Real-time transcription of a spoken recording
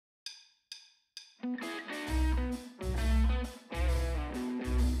Bit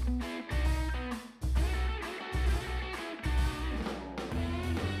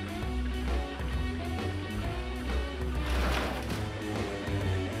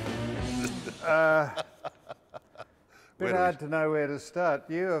hard to know where to start.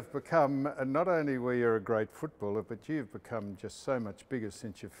 You have become, not only were you a great footballer, but you've become just so much bigger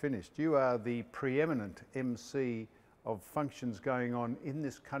since you've finished. You are the preeminent MC of functions going on in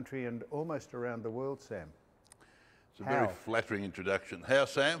this country and almost around the world, Sam. It's a very flattering introduction. How,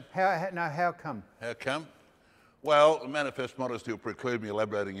 Sam? How come? How come? Well, manifest modesty will preclude me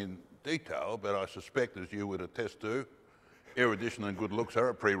elaborating in detail, but I suspect, as you would attest to, erudition and good looks are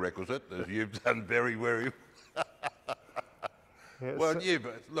a prerequisite, as you've done very, very Yes. well.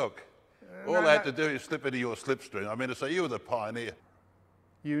 Look, all I had to do is slip into your slipstream. I mean to say, you were the pioneer.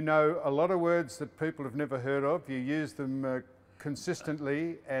 You know a lot of words that people have never heard of. You use them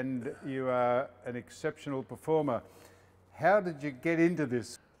consistently, and you are an exceptional performer. How did you get into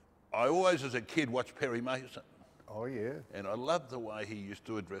this? I always, as a kid, watched Perry Mason. Oh, yeah. And I loved the way he used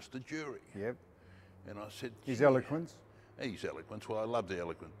to address the jury. Yep. And I said, his eloquence? His eloquence. Well, I loved the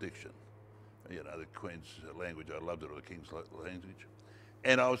eloquent diction. You know, the Queen's language, I loved it, or the King's language.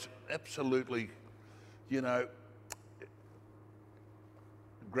 And I was absolutely, you know,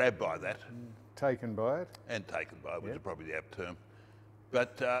 grabbed by that. Taken by it? And taken by it, which is probably the apt term.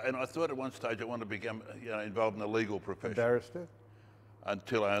 But, and I thought at one stage I wanted to become, you know, involved in the legal profession. A barrister?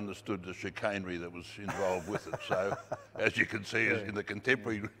 Until I understood the chicanery that was involved with it. So, as you can see, in the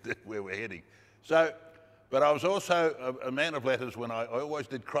contemporary where we're heading. So, but I was also a man of letters when I always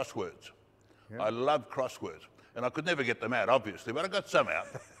did crosswords. Yeah. I loved crosswords. And I could never get them out, obviously, but I got some out.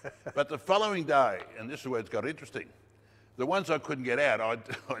 But the following day, and this is where it's got interesting, the ones I couldn't get out, I'd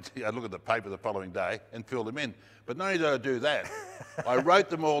look at the paper the following day and fill them in. But not only did I do that, I wrote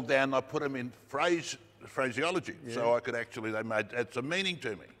them all down and I put them in phraseology, so I could actually, they had some meaning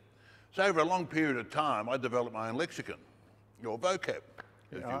to me. So over a long period of time, I developed my own lexicon, or vocab.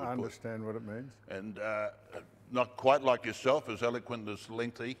 I understand what it means. And not quite like yourself, as eloquent as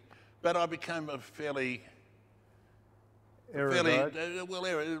lengthy, but I became a fairly wordsmith,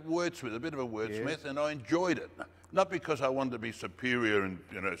 a bit of a wordsmith, and I enjoyed it. Not because I wanted to be superior and,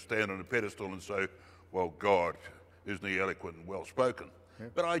 you know, stand on a pedestal and say, well, God, isn't he eloquent and well-spoken?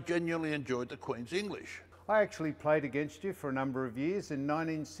 But I genuinely enjoyed the Queen's English. I actually played against you for a number of years. In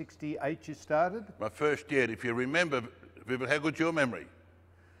 1968 you started? My first year, if you remember, how good's your memory?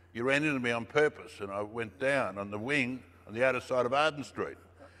 You ran into me on purpose and I went down on the wing on the outer side of Arden Street.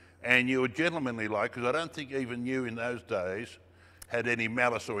 And you were gentlemanly like, because I don't think even you in those days had any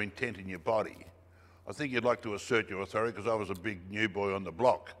malice or intent in your body. I think you'd like to assert your authority because I was a big new boy on the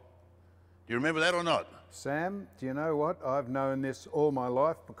block. Do you remember that or not? Sam, do you know what? I've known this all my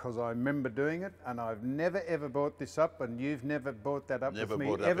life because I remember doing it, and I've never ever brought this up, and you've never brought that up with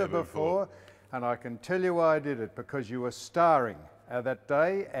me ever before. And I can tell you why I did it, because you were starring that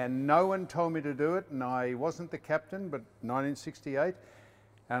day and no one told me to do it, and I wasn't the captain, but 1968.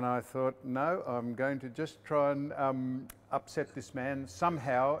 And I thought, no, I'm going to just try and upset this man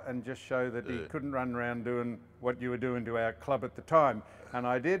somehow and just show that he couldn't run around doing what you were doing to our club at the time. And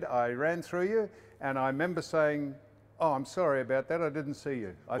I did. I ran through you, and I remember saying, oh, I'm sorry about that. I didn't see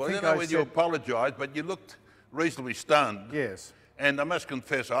you. I think I said, you apologised, but you looked reasonably stunned. Yes. And I must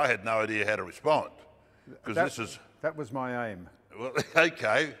confess, I had no idea how to respond. Because that was my aim. Well,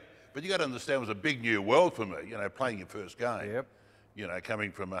 okay. But you got to understand, it was a big new world for me, you know, playing your first game. Yep. You know,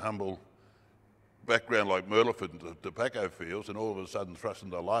 coming from a humble background like Myrtleford and the tobacco fields, and all of a sudden thrust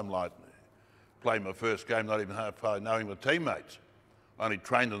into the limelight, playing my first game, not even half knowing my teammates. I only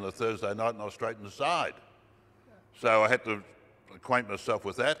trained on the Thursday night and I was straight in the side. So I had to acquaint myself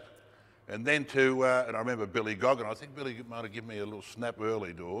with that. And then and I remember Billy Goggin, I think Billy might have given me a little snap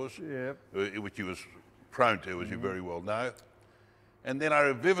early doors, which he was prone to, as you very well know. And then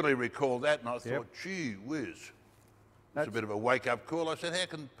I vividly recalled that and I thought, gee whiz. It's a bit of a wake-up call. I said, how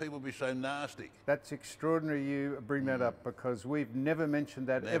can people be so nasty? That's extraordinary you bring that up, because we've never mentioned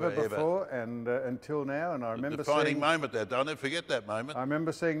that ever before and until now. And I remember defining moment that day. I'll never forget that moment. I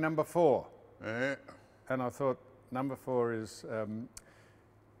remember seeing number 4. Yeah. And I thought, number 4 is,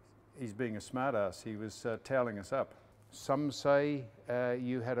 he's being a smart ass. He was toweling us up. Some say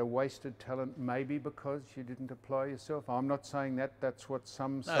you had a wasted talent maybe because you didn't apply yourself. I'm not saying that. That's what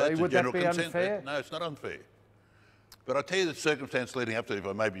some say. Would that be unfair? No, it's not unfair. But I'll tell you the circumstance leading up to it, if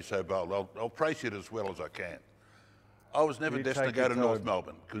I may be so bold. I'll praise it as well as I can. I was never destined to go to North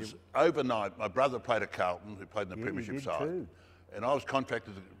Melbourne, because overnight my brother played at Carlton, who played in the premiership side. Too. And I was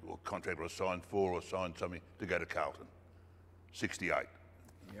contracted, or assigned for, or assigned something to go to Carlton, 68.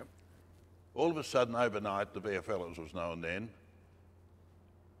 Yep. All of a sudden, overnight, the VFL, as was known then,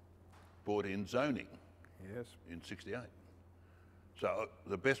 brought in zoning in '68. So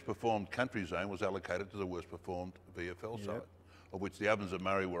the best performed country zone was allocated to the worst performed VFL side, of which the Ovens of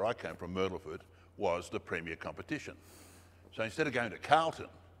Murray, where I came from, Myrtleford, was the premier competition. So instead of going to Carlton,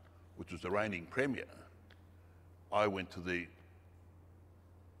 which was the reigning premier, I went to the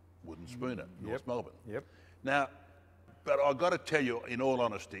Wooden Spooner, North Melbourne. Now, but I've got to tell you, in all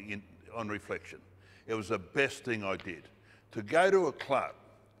honesty, on reflection, it was the best thing I did. To go to a club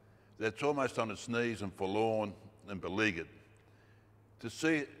that's almost on its knees and forlorn and beleaguered, to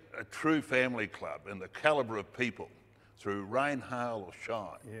see a true family club and the calibre of people through rain, hail or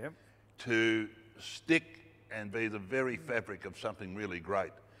shine, to stick and be the very fabric of something really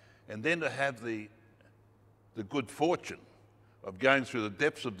great. And then to have the good fortune of going through the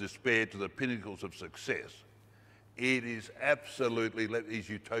depths of despair to the pinnacles of success, it is absolutely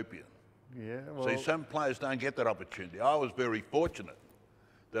utopian. Well, see, some players don't get that opportunity. I was very fortunate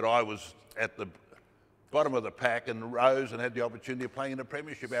that I was at the bottom of the pack and rose and had the opportunity of playing in the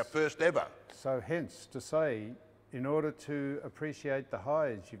premiership, our first ever. So hence to say, in order to appreciate the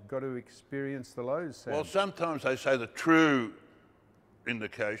highs, you've got to experience the lows, Sam. Well, sometimes they say the true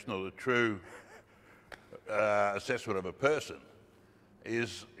indication or the true assessment of a person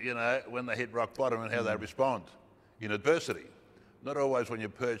is, you know, when they hit rock bottom and how they respond in adversity. Not always when you're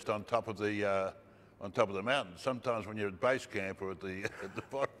perched on top of the mountain. Sometimes when you're at base camp or at the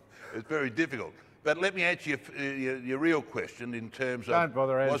bottom, it's very difficult. But let me answer your real question in terms of, don't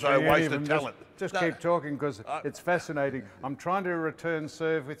bother was I a waste of talent? Just keep talking, because it's fascinating. I'm trying to return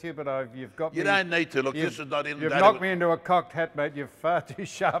serve with you, but you've got me. You don't need to. Look, this is not You've knocked me into a cocked hat, mate. You're far too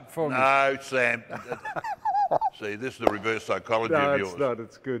sharp for me. No, Sam. See, this is the reverse psychology of yours. No, it's not.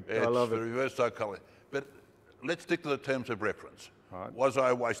 It's good. I love it. It's the reverse psychology. But let's stick to the terms of reference. Right. Was I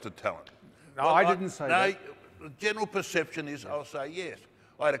a waste of talent? No, I didn't say that. No, the general perception is I'll say yes.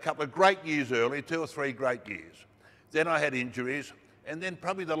 I had a couple of great years early, 2 or 3 great years. Then I had injuries, and then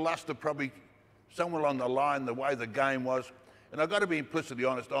probably the lust of somewhere along the line, the way the game was. And I've got to be implicitly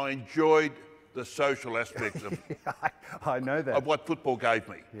honest, I enjoyed the social aspects of, I know that. of what football gave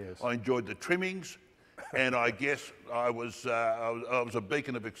me. Yes. I enjoyed the trimmings, and I guess I was a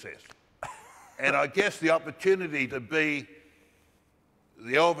beacon of success. And I guess the opportunity to be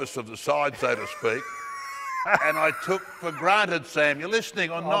the Elvis of the side, so to speak, and I took for granted, Sam, you're listening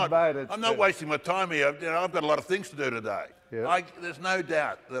or not? Mate, I'm not wasting my time here. You know, I've got a lot of things to do today. There's no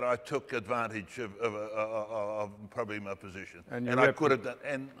doubt that I took advantage of probably my position. And I could have done.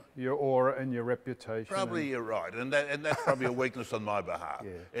 And your aura and your reputation. Probably you're right. And that's probably a weakness on my behalf.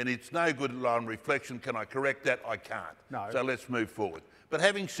 And it's no good on reflection. Can I correct that? I can't. No. So let's move forward. But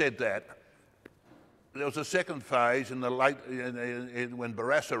having said that, there was a second phase in the late, when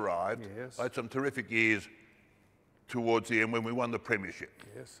Barras arrived. I had some terrific years towards the end when we won the premiership,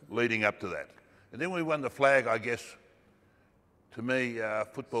 leading up to that. And then we won the flag, I guess. To me,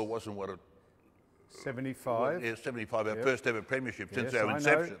 football wasn't what it... 75? Yeah, 75, our first ever premiership since our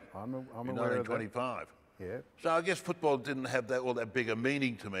inception. I'm in aware 1925. Of that. So I guess football didn't have all that big a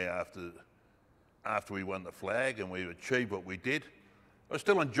meaning to me after we won the flag and we achieved what we did. I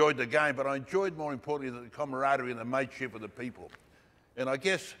still enjoyed the game, but I enjoyed, more importantly, the camaraderie and the mateship of the people. And I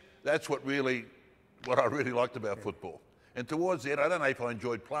guess that's what I really liked about football. And towards the end, I don't know if I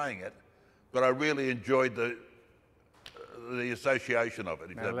enjoyed playing it, but I really enjoyed the association of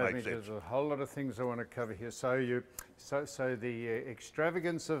it, if that makes sense. There's a whole lot of things I want to cover here. So the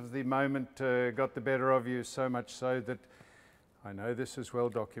extravagance of the moment got the better of you, so much so that I know this is well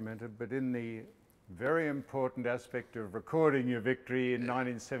documented, but in the very important aspect of recording your victory in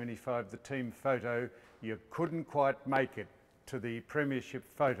 1975, the team photo, you couldn't quite make it to the premiership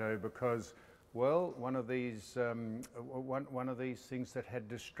photo because, well, one of these things that had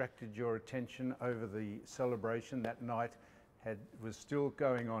distracted your attention over the celebration that night was still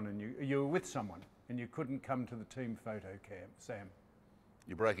going on, and you were with someone and you couldn't come to the team photo, Sam.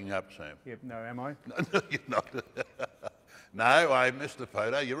 You're breaking up, Sam. Yep. No, am I? No, you're not. No, I missed the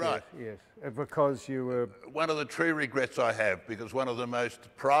photo. You're right. Yes, because you were... One of the true regrets I have, because one of the most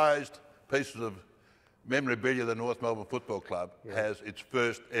prized pieces of memorabilia the North Melbourne Football Club has its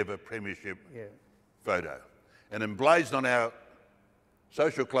first ever premiership photo. And emblazoned on our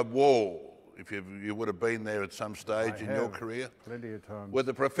social club wall, if you would have been there at some stage in your career, plenty of times, were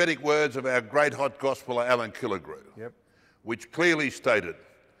the prophetic words of our great hot gospeler Alan Killigrew, which clearly stated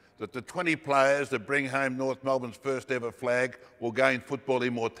that the 20 players that bring home North Melbourne's first ever flag will gain football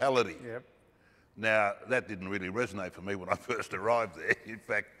immortality. Now, that didn't really resonate for me when I first arrived there. In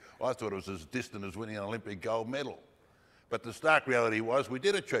fact, I thought it was as distant as winning an Olympic gold medal. But the stark reality was we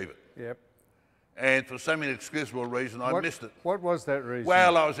did achieve it. And for some inexplicable reason, I missed it. What was that reason?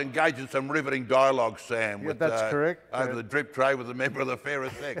 Well, I was engaged in some riveting dialogue, Sam, with, that's correct. over the drip tray with a member of the fairer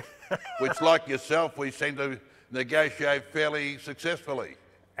sex, which, like yourself, we seem to negotiate fairly successfully.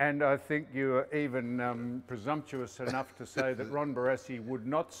 And I think you were even presumptuous enough to say that Ron Barassi would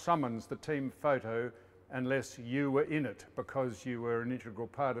not summons the team photo unless you were in it, because you were an integral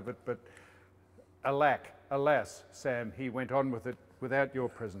part of it. But alas, Sam, he went on with it without your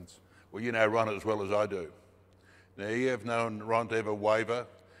presence. Well, you know Ron as well as I do. Now, you have known Ron to ever waver.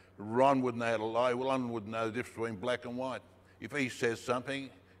 Ron wouldn't know how to lie. Ron wouldn't know the difference between black and white. If he says something,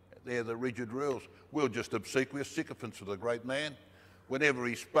 they're the rigid rules. We're just obsequious sycophants of the great man. Whenever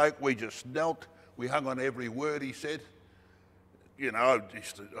he spoke, we just knelt. We hung on every word he said. You know,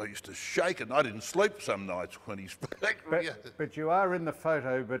 I used to shake, and I didn't sleep some nights when he spoke. But you are in the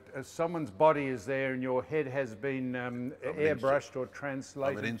photo, but someone's body is there and your head has been airbrushed or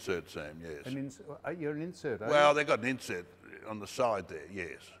translated. I'm an insert, Sam, yes. You're an insert, well, you? They've got an insert on the side there,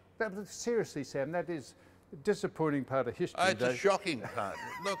 yes. But seriously, Sam, that is a disappointing part of history. It's a shocking part.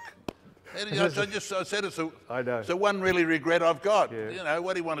 Look, I said it's the one really regret I've got. Yeah. You know,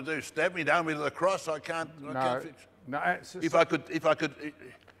 what do you want to do? Stab me down me to the cross? I can't fix. No, if I could,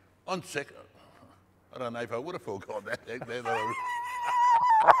 on second, I don't know if I would have forgone that.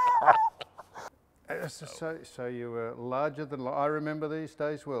 So you were larger than life. I remember these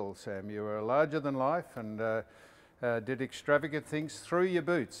days well, Sam. You were larger than life and did extravagant things. Threw your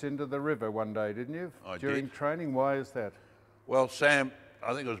boots into the river one day, didn't you? During training. Why is that? Well, Sam,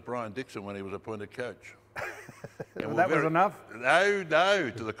 I think it was Brian Dixon when he was appointed coach. That was enough? No,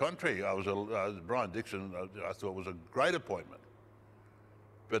 to the contrary. Brian Dixon, I thought was a great appointment.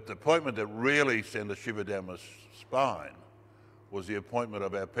 But the appointment that really sent a shiver down my spine was the appointment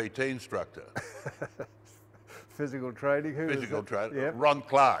of our PT instructor. Physical training? Physical training. Yep. Ron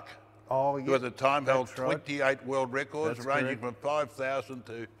Clark. Oh, yeah. Who at the time held 28 world records, ranging from 5,000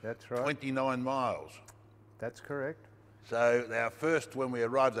 to 29 miles. That's correct. So our first, when we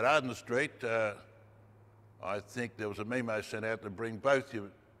arrived at Arden Street, I think there was a memo sent out to bring both your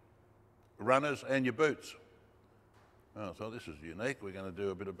runners and your boots. Oh, I thought, this is unique. We're going to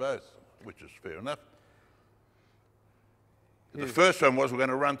do a bit of both, which is fair enough. The first one was we're going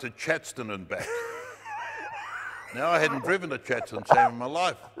to run to Chadston and back. Now, I hadn't driven to Chadston, Sam, in my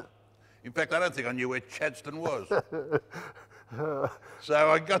life. In fact, I don't think I knew where Chadston was. So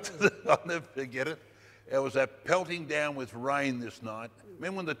I got to I'll never forget it. It was pelting down with rain this night.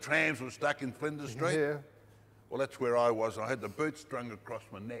 Remember when the trams were stuck in Flinders Street? Yeah. Well, that's where I was. I had the boots strung across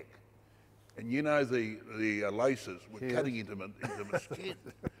my neck. And you know the laces were cutting into my skin.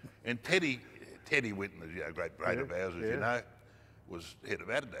 And Teddy Whitten, a great mate of ours, as you know, was head of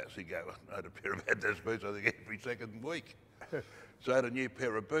Adidas. He'd go, I had a pair of Adidas boots, I think, every second week. So I had a new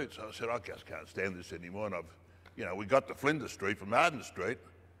pair of boots. I said, I just can't stand this anymore. And we got to Flinders Street from Arden Street,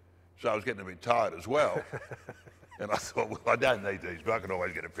 so I was getting a bit tired as well. And I thought, well, I don't need these, but I can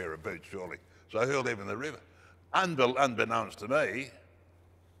always get a pair of boots, surely. So I hurled them in the river. Unbeknownst to me,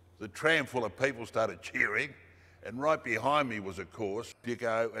 the tram full of people started cheering, and right behind me was, of course,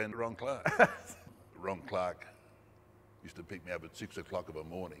 Dicko and Ron Clark. Ron Clark used to pick me up at 6 o'clock of a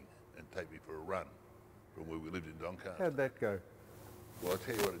morning and take me for a run from where we lived in Doncaster. How'd that go? Well, I'll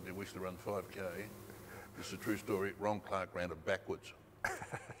tell you what I did. We used to run 5K. This is a true story. Ron Clark ran it backwards.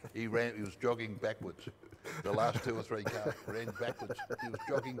 He was jogging backwards. The last 2 or 3 cars ran backwards. He was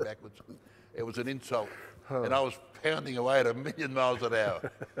jogging backwards. It was an insult. And I was pounding away at 1,000,000 miles an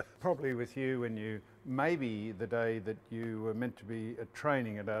hour. Probably with you when maybe the day that you were meant to be at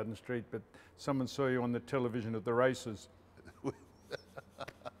training at Arden Street, but someone saw you on the television at the races.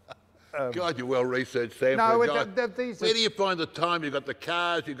 God, you're well researched, Sam. No, where do you find the time? You've got the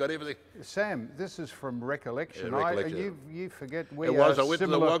cars, you've got everything. Sam, this is from recollection. Yeah, recollection. You forget we It was. I went to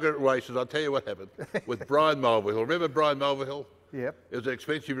the Wagga races. I'll tell you what happened with Brian Mulvihill. Remember Brian Mulvihill? Yep. It was an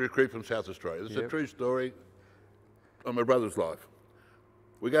expensive recruit from South Australia. It's a true story on my brother's life.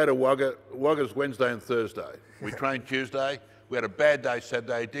 We go to Wagga. Wagga's Wednesday and Thursday. We train Tuesday. We had a bad day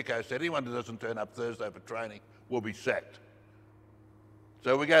Saturday. Dicko said, anyone who doesn't turn up Thursday for training will be sacked.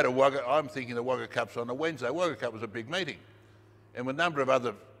 So we go to Wagga. I'm thinking the Wagga Cup's on a Wednesday. Wagga Cup was a big meeting. And a number of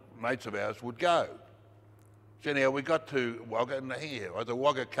other mates of ours would go. So anyhow, we got to Wagga, and the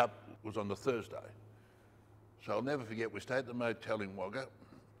Wagga Cup was on the Thursday. So I'll never forget, we stayed at the motel in Wagga.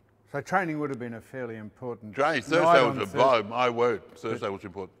 So training would have been a fairly important... Training, Thursday was my word, Thursday was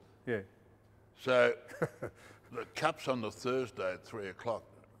important. Yeah. So the Cup's on the Thursday at 3 o'clock.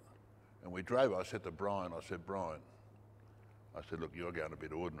 And we drove, I said to Brian, Brian, I said, look, you're going a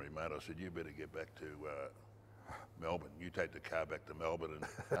bit ordinary, mate. I said, you better get back to Melbourne. You take the car back to Melbourne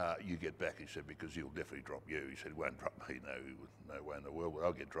and you get back, he said, because he'll definitely drop you. He said, he won't drop me. No way in the world will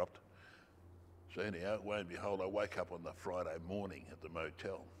I get dropped. So anyhow, lo and behold, I wake up on the Friday morning at the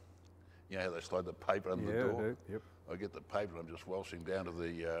motel. You know how they slide the paper under the door? I do, yep. I get the paper and I'm just waltzing down to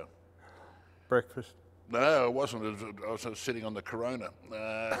the... breakfast? No, I wasn't. I was sitting on the Corona.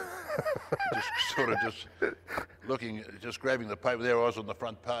 just looking, just grabbing the paper. There I was on the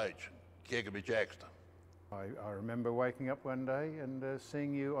front page. Kekovich axed. I remember waking up one day and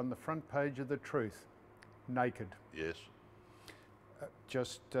seeing you on the front page of The Truth, naked. Yes.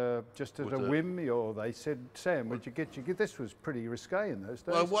 Just as a whim, or they said, Sam, would you get this was pretty risque in those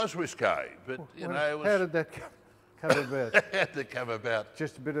days. Well, it was risque, but you know, it was... How did that come about? How did it come about?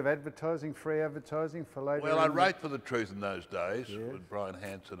 Just a bit of advertising, free advertising for later. Well, I wrote for The Truth in those days with Brian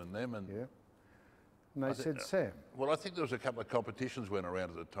Hanson and them, and and they said, Sam. Well, I think there was a couple of competitions went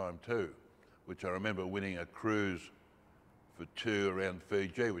around at the time too, which I remember winning a cruise for 2 around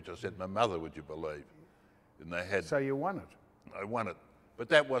Fiji, which I sent my mother, would you believe? And they had. So you won it. I won it. But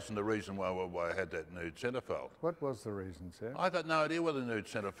that wasn't the reason why I had that nude centrefold. What was the reason, Sam? I got no idea what the nude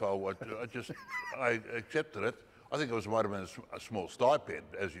centrefold was. I accepted it. I think it might have been a small stipend,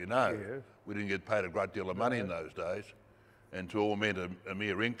 as you know. Yeah. We didn't get paid a great deal of money in those days, and to all men a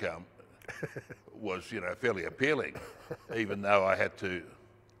mere income was, you know, fairly appealing, even though I had to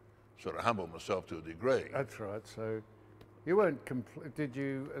sort of humble myself to a degree. That's right. So you weren't did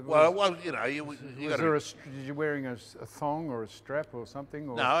you? Well, you know, you got to. Did you wearing a thong or a strap or something?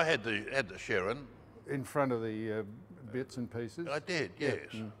 Or no, I had the Sharon. In front of the bits and pieces? I did, yes.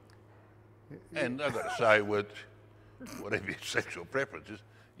 And I've got to say, whatever your sexual preference is,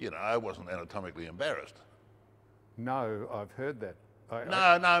 you know, I wasn't anatomically embarrassed. No, I've heard that.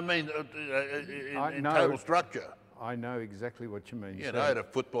 I mean, in total structure. I know exactly what you mean. You know, I had a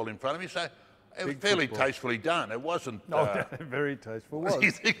football in front of me, so it was fairly tastefully done. It wasn't... No, very tasteful,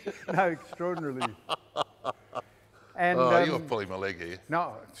 was. No, extraordinarily. And, you were pulling my leg here.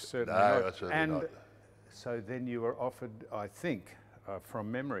 No, certainly not. not. Certainly and not. So then you were offered, I think,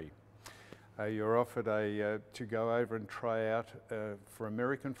 from memory, you were offered to go over and try out for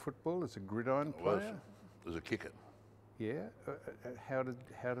American football as a gridiron player? As a kicker. Yeah. How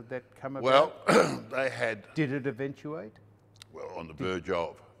did that come about? Well, they had... Did it eventuate? Well, on the verge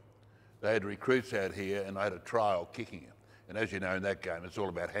of. They had recruits out here and I had a trial kicking it. And as you know, in that game, it's all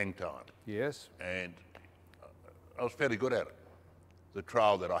about hang time. Yes. And I was fairly good at it, the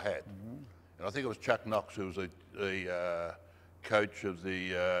trial that I had. And I think it was Chuck Knox who was the coach of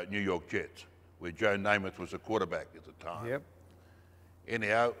the New York Jets, where Joe Namath was the quarterback at the time. Yep.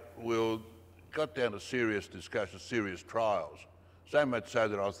 Anyhow, we got down to serious discussions, serious trials. So much so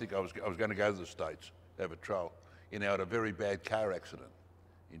that I think I was going to go to the States to have a trial. You know, I had a very bad car accident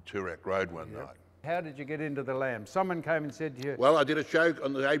in Toorak Road one night. How did you get into the Lamb? Someone came and said to you... Well, I did a show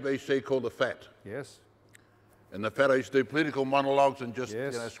on the ABC called The Fat. Yes. And The Fat, I used to do political monologues and just you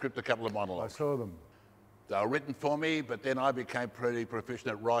know, script a couple of monologues. I saw them. They were written for me, but then I became pretty proficient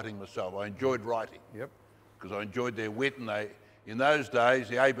at writing myself. I enjoyed writing. Yep. Because I enjoyed their wit, and in those days,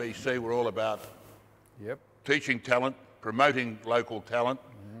 the ABC were all about teaching talent, promoting local talent,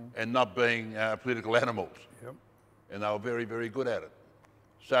 and not being political animals. Yep. And they were very, very good at it.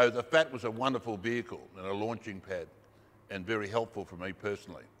 So The Fat was a wonderful vehicle and a launching pad, and very helpful for me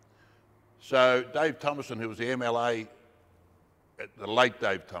personally. So Dave Thomason, who was the MLA, the late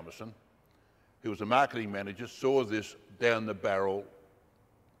Dave Thomason, who was a marketing manager, saw this down the barrel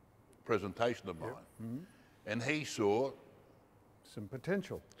presentation of mine. And he saw some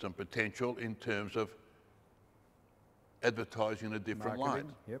potential. Some potential in terms of advertising in a different light.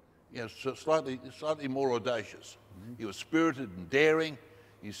 Yep. You know, so slightly more audacious. He was spirited and daring.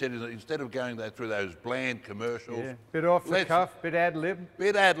 He said instead of going through those bland commercials... Bit off the cuff, bit ad-lib.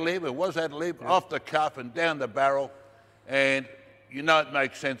 Bit ad-lib, it was ad-lib, off the cuff and down the barrel. And you know it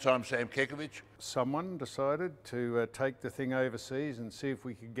makes sense, I'm Sam Kekovich. Someone decided to take the thing overseas and see if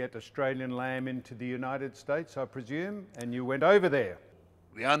we could get Australian lamb into the United States, I presume, and you went over there.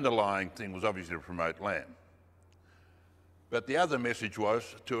 The underlying thing was obviously to promote lamb. But the other message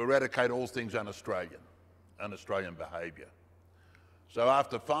was to eradicate all things un-Australian behaviour. So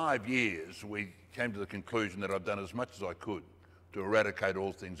after 5 years, we came to the conclusion that I'd done as much as I could to eradicate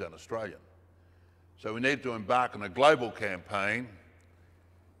all things un-Australian. So we needed to embark on a global campaign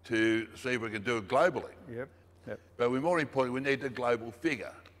to see if we can do it globally. Yep. But more importantly, we need a global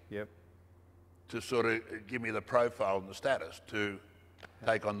figure to sort of give me the profile and the status to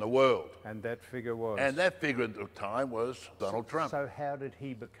take on the world. And that figure was? And that figure at the time was Donald Trump. So how did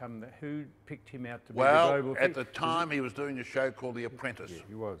he become who picked him out to be the global figure? Well, at the time he was doing a show called The Apprentice. Yeah,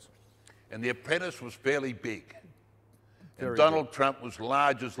 he was. And The Apprentice was fairly big. And Donald Trump was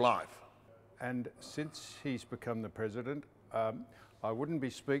large as life. And since he's become the president, I wouldn't be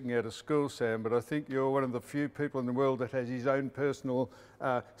speaking out of school, Sam, but I think you're one of the few people in the world that has his own personal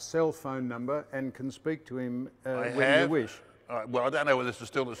cell phone number and can speak to him when you wish. Well, I don't know whether this is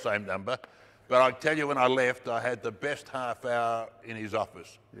still the same number, but I tell you, when I left, I had the best half hour in his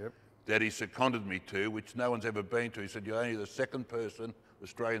office that he seconded me to, which no one's ever been to. He said, "You're only the second person,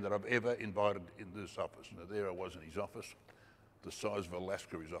 Australian, that I've ever invited into this office." Now, there I was in his office, the size of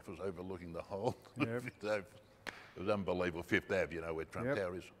Alaska, his office, overlooking the whole. It was unbelievable. Fifth Ave, you know, where Trump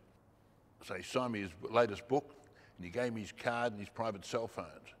Tower is. So he signed me his latest book, and he gave me his card and his private cell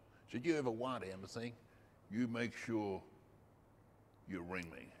phones. He said, "You ever want anything, you make sure you ring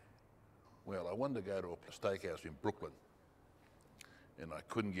me." Well, I wanted to go to a steakhouse in Brooklyn, and I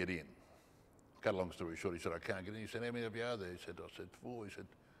couldn't get in. Cut a long story short, he said, "I can't get in." He said, "How many of you are there?" I said, "4." He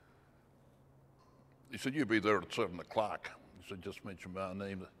said, "You'll be there at 7 o'clock. He said, "Just mention my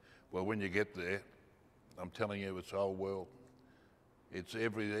name." Well, when you get there, I'm telling you, it's the whole world. It's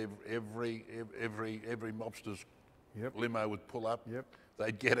every mobster's limo would pull up.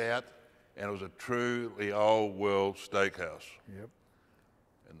 They'd get out, and it was a truly old world steakhouse.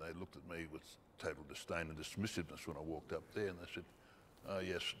 And they looked at me with total disdain and dismissiveness when I walked up there, and they said, "Oh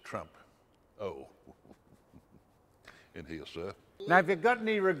yes, Trump." "Oh." "In here, sir." Now, have you got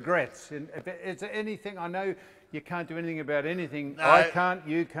any regrets? Is there anything? I know you can't do anything about anything. No, I can't,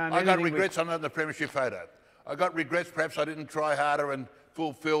 you can't. I got regrets. I'm not in the premiership photo. I got regrets. Perhaps I didn't try harder and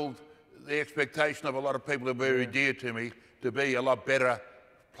fulfilled the expectation of a lot of people who are very dear to me to be a lot better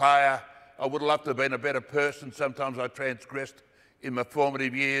player. I would have loved to have been a better person. Sometimes I transgressed in my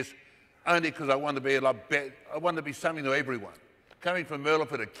formative years, only because I wanted to be a lot better. I wanted to be something to everyone. Coming from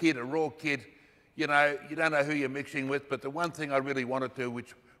Merliput, a kid, a raw kid, you know, you don't know who you're mixing with, but the one thing I really wanted to,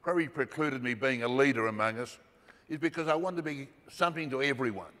 which probably precluded me being a leader among us, is because I wanted to be something to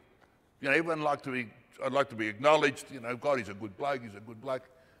everyone. You know, everyone I'd like to be acknowledged, you know, God, he's a good bloke, he's a good bloke.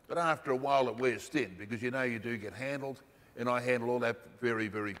 But after a while it wears thin, because you know you do get handled, and I handle all that very,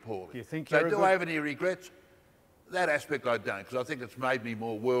 very poorly. Do you think so do I have any regrets? That aspect I don't, because I think it's made me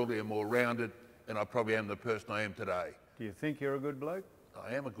more worldly and more rounded, and I probably am the person I am today. Do you think you're a good bloke?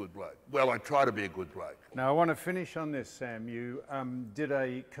 I am a good bloke. Well, I try to be a good bloke. Now, I want to finish on this, Sam. You did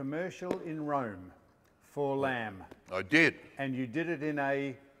a commercial in Rome for Lamb. I did. And you did it in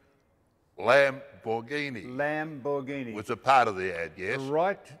a... Lamborghini. Lamborghini. Was a part of the ad, yes.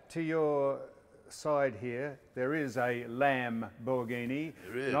 Right to your side here, there is a Lamborghini.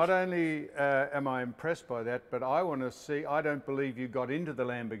 There is. Not only am I impressed by that, but I want to see, I don't believe you got into the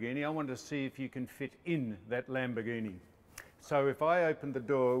Lamborghini. I want to see if you can fit in that Lamborghini. So if I opened the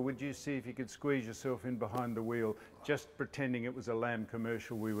door, would you see if you could squeeze yourself in behind the wheel, just pretending it was a Lamb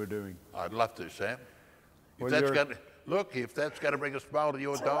commercial we were doing? I'd love to, Sam. If Well, that's going to, look, if that's going to bring a smile to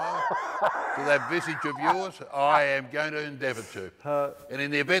your dial, to that visage of yours, I am going to endeavour to. And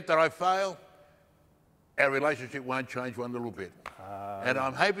in the event that I fail, our relationship won't change one little bit. And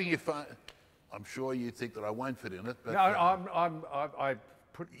I'm hoping you find, I'm sure you think that I won't fit in it, but... No,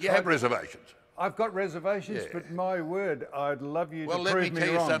 you have reservations. I've got reservations, but my word, I'd love you to prove me wrong. Well, let me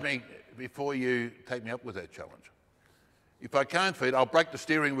tell you something before you take me up with that challenge. If I can't fit, I'll break the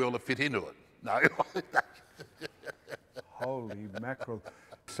steering wheel to fit into it. No. Holy mackerel.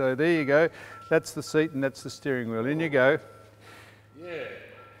 So there you go. That's the seat and that's the steering wheel. In you go. Yeah.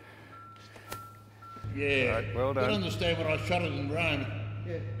 Yeah. Right, well done. You don't understand when I shot it in Rome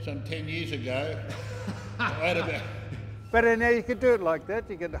some 10 years ago. I had about... But now you could do it like that.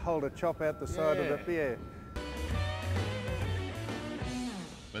 You could hold a chop out the side of the beer.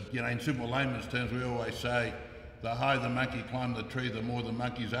 But, you know, in simple layman's terms, we always say, the higher the monkey climbed the tree, the more the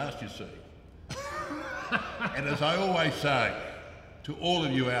monkey's ass you see. And as I always say to all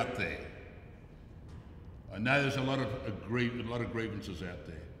of you out there, I know there's a lot of grievances out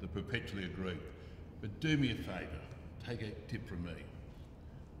there that perpetually aggrieve, but do me a favour, take a tip from me.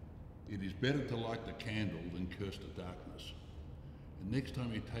 It is better to light the candle than curse the darkness. And next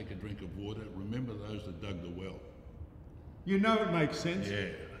time you take a drink of water, remember those that dug the well. You know it makes sense. Yeah.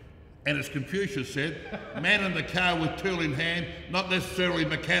 And as Confucius said, man in the car with tool in hand, not necessarily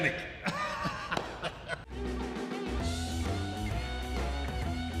mechanic.